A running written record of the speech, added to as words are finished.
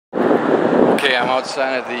Okay, I'm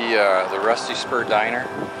outside of the Rusty Spur Diner,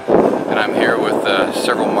 and I'm here with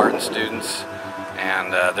several Martin students,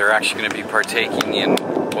 and they're actually going to be partaking in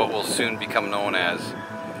what will soon become known as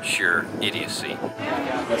sheer idiocy.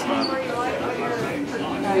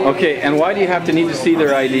 Okay, and why do you have to need to see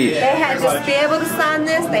their IDs? They have to be able to sign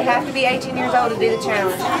this. They have to be 18 years old to do the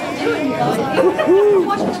challenge.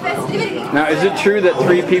 Now, is it true that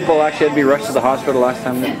 3 people actually had to be rushed to the hospital last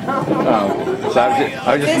time? Oh, so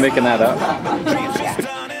I was just making that up.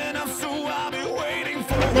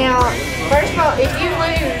 Now, first of all, if you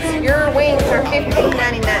lose, your wings are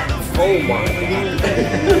 $15.99. Oh my.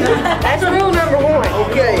 That's rule number 1.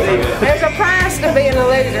 Okay. There's a price to being a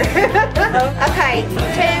loser. Okay,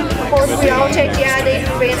 2, of course, we all check the ID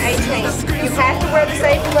for being 18. You have to wear the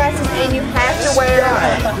safety glasses and you have to wear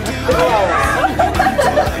the gloves.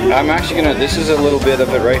 I'm actually gonna, this is a little bit of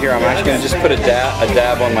it right here, I'm actually gonna just put a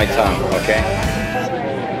dab on my tongue, okay?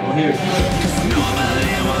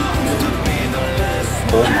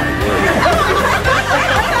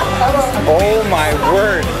 Oh my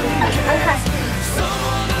word!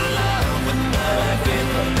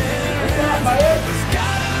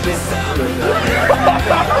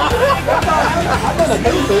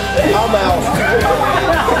 I'm out.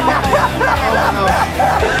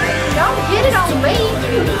 Don't get it on me.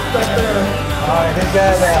 Alright, this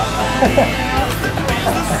guy's out.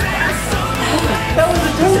 That was a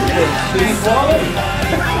toothpick. Did he swallow it?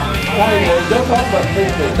 Don't talk about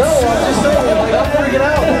toothpick. No, I'm just saying, like, I'm freaking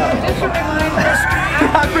out now.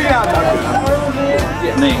 I'm freaking out now.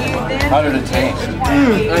 Nate, how did it taste? Is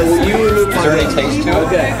there any taste to it?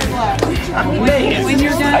 Okay. I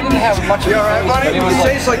didn't have much of You alright, buddy? It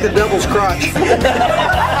tastes like the devil's crotch. It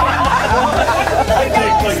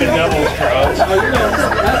tastes like the devil's crotch.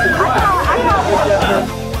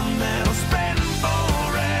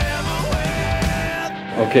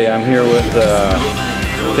 Okay, I'm here with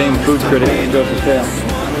famed food critic Joseph Hale.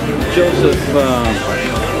 Joseph,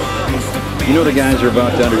 you know the guys are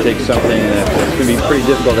about to undertake something that's going to be pretty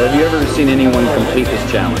difficult. Have you ever seen anyone complete this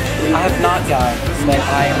challenge? I have not, guys, but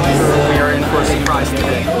I am sure we are in for a surprise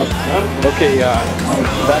today. Okay,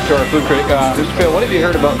 back to our food critic. Mr. Phil, what have you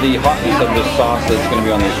heard about the hotness of this sauce that's going to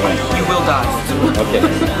be on these wings? You will die. Okay,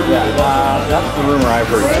 yeah, that's the rumor I've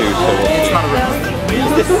heard too. So It's not a rumor.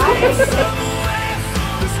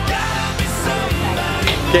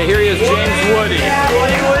 Okay, here he is, James Woody.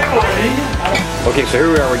 Okay, so here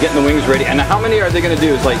we are, we're getting the wings ready. And how many are they going to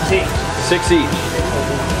do? It's like 6 each.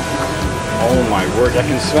 Oh my word, I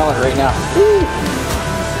can smell it right now. Woo.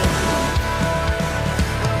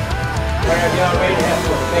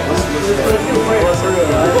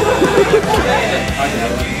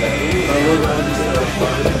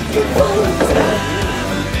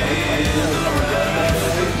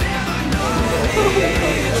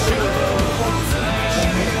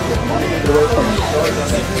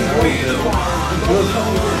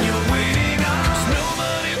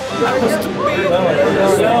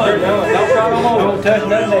 Don't touch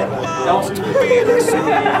none of that.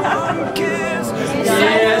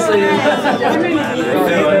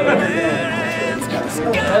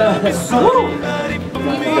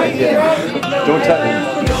 Don't touch me.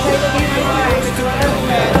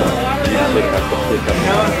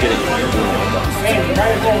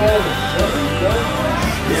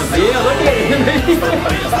 Yeah, look at him.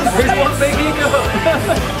 Here's one big ego.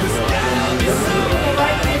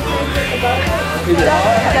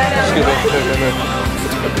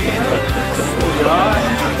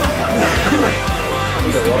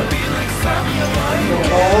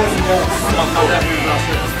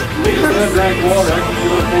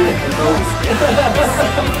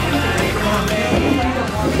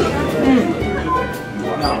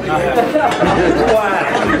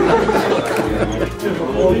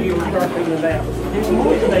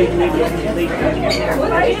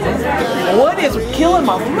 What is killing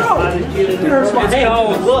my throat?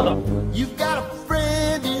 You got a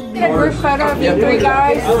friend in me. A group photo of you 3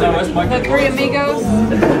 guys, the 3 amigos.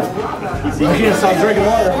 You can't stop drinking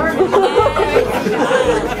water.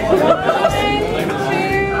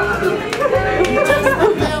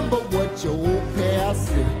 Remember what your old past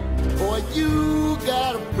said. Boy, you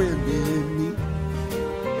got a friend in me.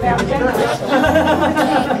 You got a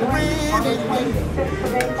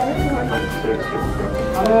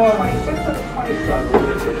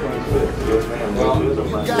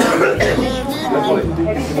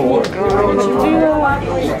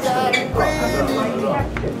friend in me.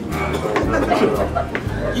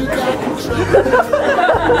 You got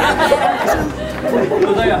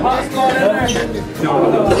Was there a hot spot in there? No.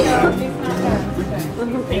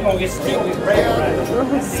 He gonna get sticky with bread.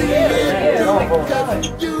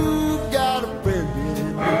 you got a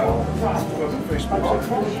You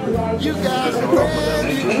got a brand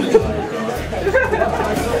new wheel.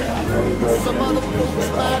 Some other folks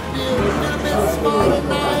might be a little bit smarter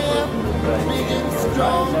than I am. Big and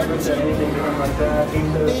strong and too. Baby, none of them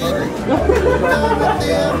will never love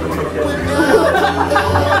you the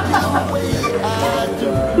way I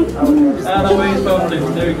do. I know what you're supposed to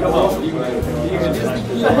do. Come on. You can just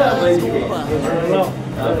I believe you. I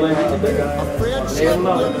believe you. A friendship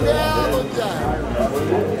will never die.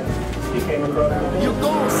 You're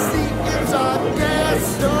gonna see it's our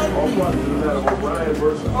destiny.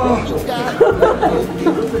 You got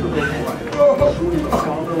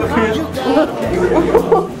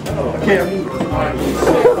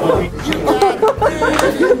you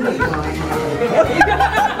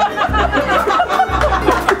got